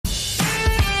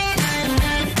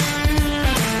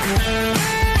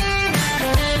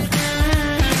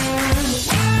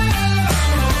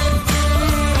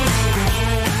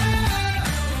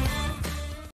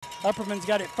Upperman's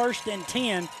got it 1st and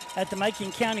 10 at the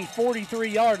Macon County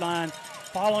 43-yard line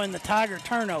following the Tiger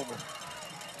turnover.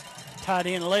 Tight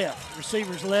end left,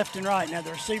 receivers left and right. Now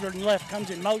the receiver in left comes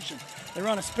in motion. They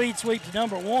run a speed sweep to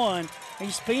number 1. He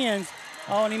spins.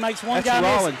 Oh, and he makes one guy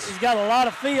miss. He's got a lot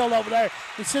of field over there.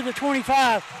 It's to the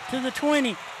 25, to the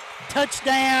 20.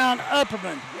 Touchdown,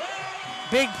 Upperman.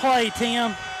 Big play,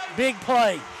 Tim. Big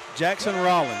play. Jackson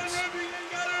Rollins.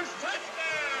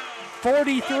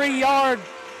 43-yard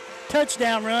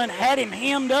touchdown run. Had him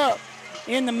hemmed up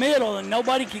in the middle, and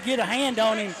nobody could get a hand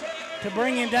on him to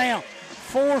bring him down.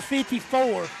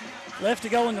 4:54 left to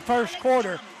go in the first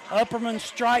quarter. Upperman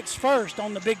strikes first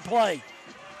on the big play.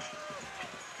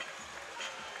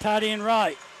 Tight end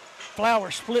right.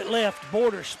 Flowers split left.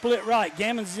 Borders split right.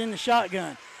 Gammons is in the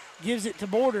shotgun. Gives it to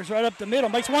Borders right up the middle.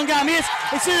 Makes one guy miss.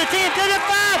 It's to the 10, to the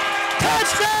 5.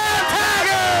 Touchdown,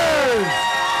 Tigers!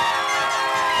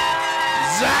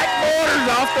 Zach Borders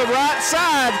off the right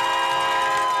side.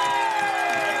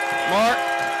 Mark,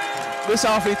 this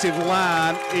offensive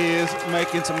line is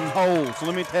making some holes,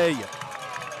 let me tell you.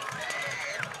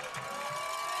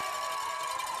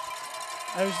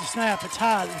 There's the snap. It's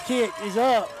high. The kick is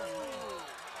up.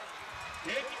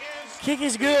 Kick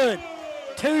is good.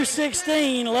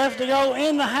 2:16 left to go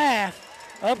in the half.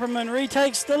 Upperman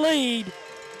retakes the lead,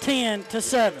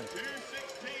 10-7.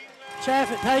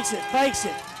 Chaffett takes it, fakes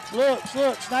it, looks.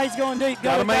 Now he's going deep.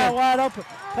 Got a guy wide open.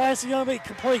 Pass is going to be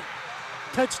complete.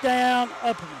 Touchdown,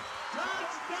 Upperman.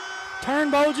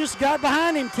 Turnbull just got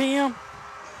behind him, Tim.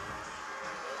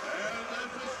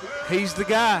 He's the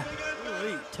guy.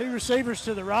 2 receivers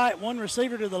to the right, 1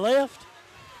 receiver to the left.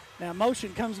 Now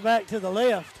motion comes back to the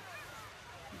left.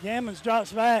 Gammons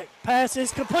drops back. Pass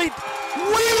is complete.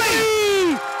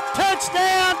 Wheelie!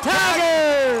 Touchdown,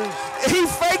 Tigers! He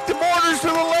faked the Borders to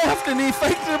the left, and he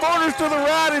faked the Borders to the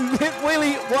right, and hit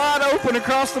Wheelie wide open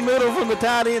across the middle from the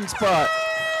tight end spot.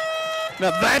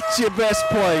 Now that's your best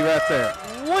play right there.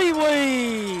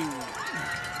 Wee-wee!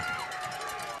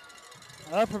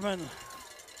 Upperman,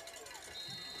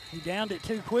 he downed it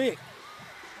too quick.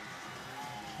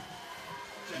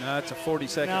 No, it's a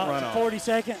 40-second runoff. No, it's a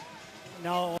 40-second.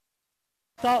 No,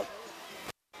 thought.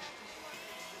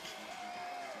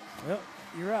 Well,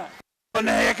 you're right. One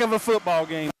heck of a football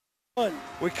game.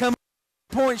 We come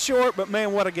a point short, but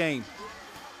man, what a game!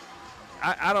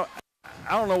 I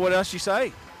don't know what else you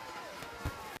say.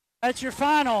 That's your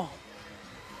final.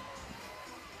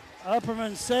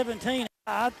 Upperman 17.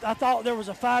 I thought there was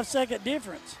a 5-second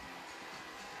difference.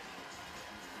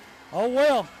 Oh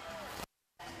well.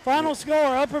 Final score: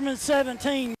 Upperman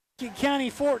 17, Macon County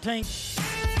 14.